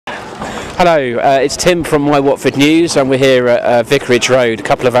Hello, it's Tim from My Watford News, and we're here at Vicarage Road a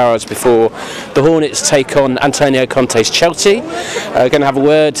couple of hours before the Hornets take on Antonio Conte's Chelsea. Going to have a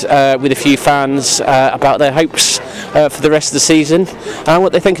word with a few fans about their hopes for the rest of the season and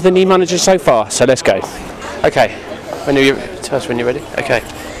what they think of the new manager so far. So let's go. Okay, tell us when you're ready. Okay,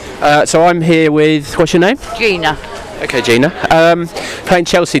 so I'm here with, what's your name? Gina. Okay, Gina. Playing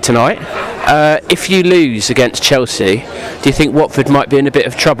Chelsea tonight. If you lose against Chelsea, do you think Watford might be in a bit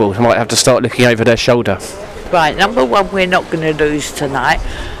of trouble? Might have to start looking over their shoulder? Right, number one, we're not going to lose tonight.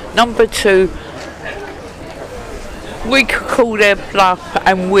 Number two, we could call their bluff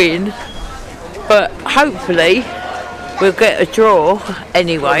and win, but hopefully we'll get a draw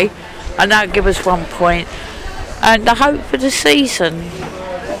anyway, and that'll give us 1 point. And the hope for the season,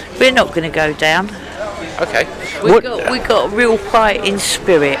 we're not going to go down. Okay. We got a real fighting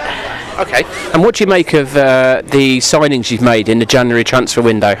spirit. Okay. And what do you make of the signings you've made in the January transfer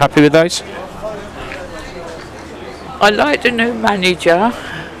window? Happy with those? I like the new manager.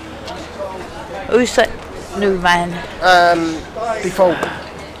 Who's that new man? Default.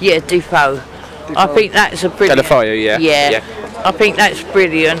 Yeah, Defoe. I think that's a brilliant. Defoe, yeah. Yeah. I think that's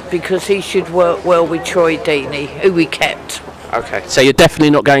brilliant because he should work well with Troy Deeney, who we kept. Okay. So you're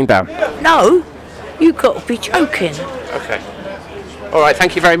definitely not going down? No, you've got to be joking. Okay. All right,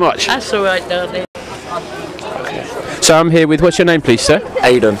 thank you very much. That's all right, darling. Okay. So I'm here with, what's your name, please, sir?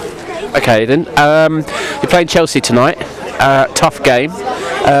 Aidan. Okay, Aidan. You're playing Chelsea tonight. Tough game.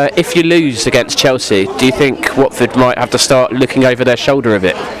 If you lose against Chelsea, do you think Watford might have to start looking over their shoulder a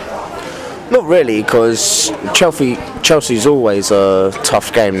bit? Not really, because Chelsea's always a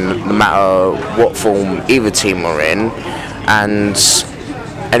tough game, no matter what form either team are in, and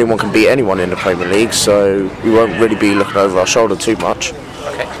anyone can beat anyone in the Premier League, so we won't really be looking over our shoulder too much.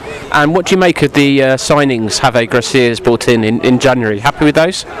 Okay. And what do you make of the signings Javi Gracia's brought in January? Happy with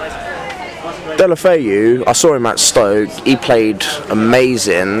those? Deulofeu, I saw him at Stoke, he played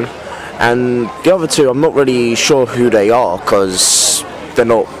amazing, and the other two, I'm not really sure who they are, because they're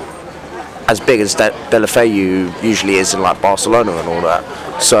not as big as Deulofeu usually is in like Barcelona and all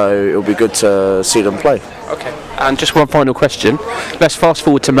that, so it'll be good to see them play. Okay. And just one final question. Let's fast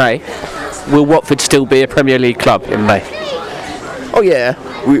forward to May. Will Watford still be a Premier League club in May? Oh yeah,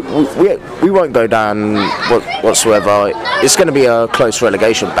 we won't go down whatsoever. It's going to be a close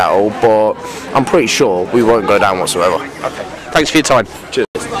relegation battle, but I'm pretty sure we won't go down whatsoever. Okay. Thanks for your time. Cheers.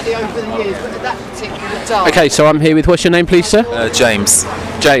 Okay, so I'm here with, what's your name, please, sir? James.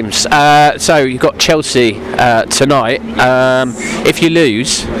 James. So you've got Chelsea tonight. If you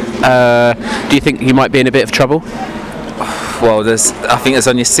lose, do you think you might be in a bit of trouble? Well, I think there's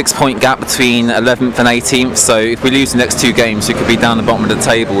only a 6-point gap between 11th and 18th, so if we lose the next two games, we could be down the bottom of the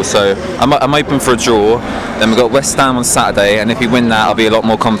table. So I'm open for a draw. Then we've got West Ham on Saturday, and if we win that, I'll be a lot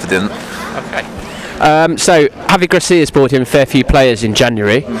more confident. Okay. So Javi Gracia's brought in a fair few players in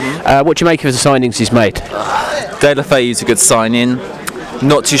January. What do you make of the signings he's made? Deulofeu's a good signing.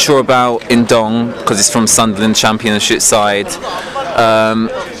 Not too sure about Indong because he's from Sunderland Championship side.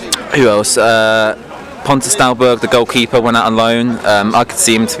 Who else? Pontus Dahlberg, the goalkeeper, went out on loan. I could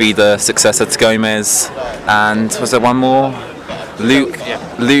see him to be the successor to Gomez. And was there one more? Luke.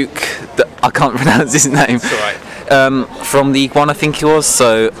 I can't pronounce his name. That's all right. From League One, I think he was.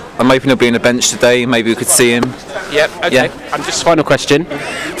 So I'm hoping he'll be on the bench today. Maybe we could see him. Yep. Okay. Yeah. And just final question.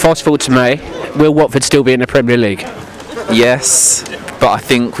 Fast forward to May. Will Watford still be in the Premier League? Yes, but I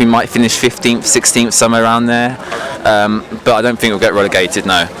think we might finish 15th, 16th, somewhere around there. But I don't think we'll get relegated,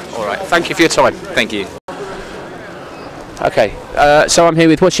 no. All right. Thank you for your time. Thank you. Okay. So I'm here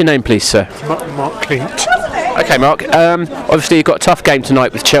with, what's your name, please, sir? Mark Clint. Okay, Mark. Obviously, you've got a tough game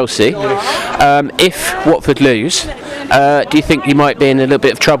tonight with Chelsea. If Watford lose, do you think you might be in a little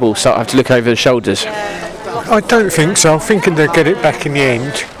bit of trouble, so I have to look over the shoulders? I don't think so. I'm thinking they'll get it back in the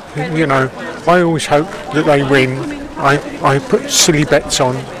end. You know, I always hope that they win. I put silly bets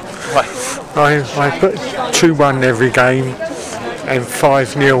on. Right. I put 2-1 every game and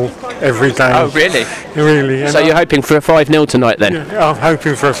 5-0 every game. Oh, really? Really. So you're hoping for a 5-0 tonight then? Yeah, I'm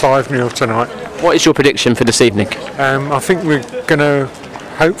hoping for a 5-0 tonight. What is your prediction for this evening? I think we're going to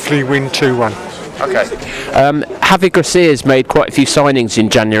hopefully win 2-1. Okay. Javi Gracia's made quite a few signings in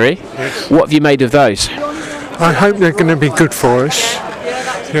January. Yes. What have you made of those? I hope they're going to be good for us.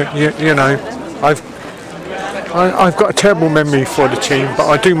 You know, I've got a terrible memory for the team, but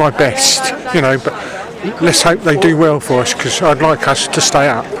I do my best. You know, but let's hope they do well for us, because I'd like us to stay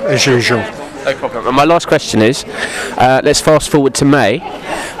up as usual. No problem. And my last question is, let's fast forward to May.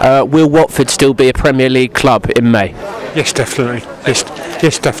 Will Watford still be a Premier League club in May? Yes, definitely.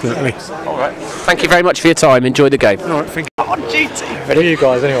 Yes, definitely. All right. Thank you very much for your time. Enjoy the game. All right, thank you. On duty. Where are you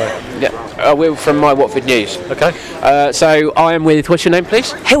guys anyway? Yeah, we're from My Watford News. Okay. So I am with, what's your name,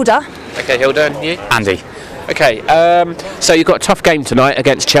 please? Hilda. Okay, Hilda, and you? Andy. Okay, so you've got a tough game tonight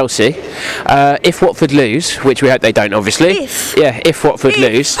against Chelsea. If Watford lose, which we hope they don't, obviously. If Watford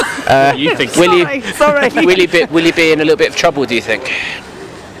lose, You think? will you be in a little bit of trouble, do you think?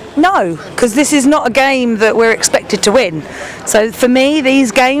 No, because this is not a game that we're expected to win. So for me,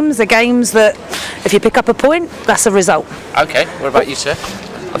 these games are games that if you pick up a point, that's a result. Okay, what about you, sir?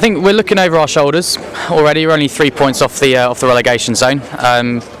 I think we're looking over our shoulders already. We're only 3 points off the relegation zone.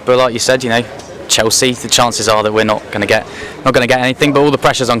 But like you said, Chelsea, the chances are that we're not going to get anything. But all the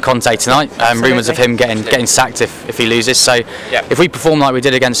pressure's on Conte tonight. Rumours of him getting sacked if he loses. So if we perform like we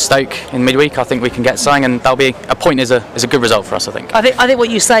did against Stoke in midweek, I think we can get something, and that'll be a point is a good result for us. I think. I think what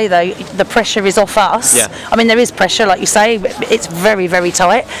you say though, the pressure is off us. Yeah. I mean, there is pressure, like you say. It's very, very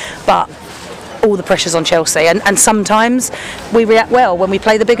tight, but all the pressure's on Chelsea, and sometimes we react well when we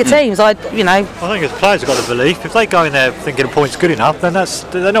play the bigger teams. I think as players have got the belief, if they go in there thinking a point's good enough, then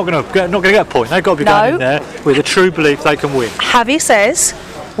they're not going to get a point. They've got to be going in there with a true belief they can win. Javi says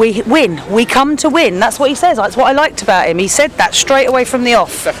we win. We come to win. That's what he says. That's what I liked about him. He said that straight away from the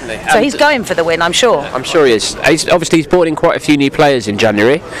off. Definitely. So he's going for the win, I'm sure. I'm sure he is. He's brought in quite a few new players in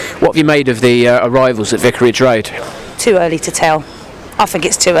January. What have you made of the arrivals at Vicarage Road? Too early to tell. I think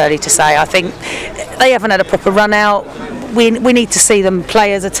it's too early to say. I think they haven't had a proper run out. We need to see them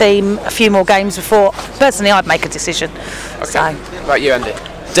play as a team a few more games before. Personally, I'd make a decision. Okay. So. What about you, Andy?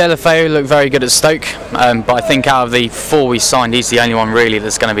 Delafeu looked very good at Stoke, but I think out of the 4 we signed, he's the only one really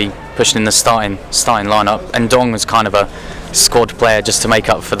that's going to be pushing in the starting lineup. And Dong was kind of a squad player just to make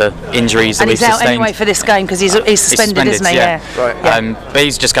up for the injuries that we've sustained. And he's out anyway for this game because he's suspended, isn't he? Yeah. Right. Yeah. But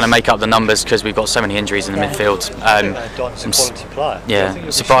he's just going to make up the numbers because we've got so many injuries in the midfield. Don's a quality player. Yeah,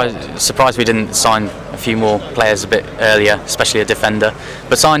 surprised we didn't sign a few more players a bit earlier, especially a defender.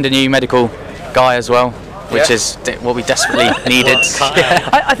 But signed a new medical guy as well, which is what we desperately needed.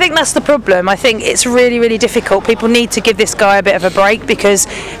 I think that's the problem. I think it's really, really difficult. People need to give this guy a bit of a break because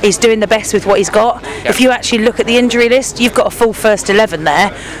he's doing the best with what he's got. If you actually look at the injury list, you've got a full first 11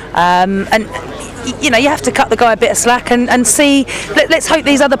 there, and you have to cut the guy a bit of slack and see. Let's hope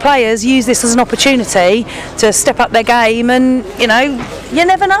these other players use this as an opportunity to step up their game, and you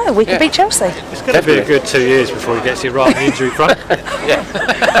never know. We could beat Chelsea. It's going to be a good 2 years before he gets it right on the injury front.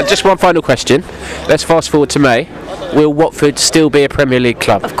 And just one final question. Let's fast forward to May. Will Watford still be a Premier League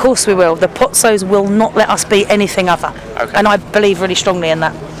club? Of course we will. The Pozzos will not let us be anything other, and I believe really strongly in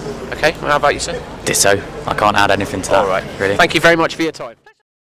that. Okay, well, how about you, sir? Ditto. I can't add anything to that. All right. Really. Thank you very much for your time.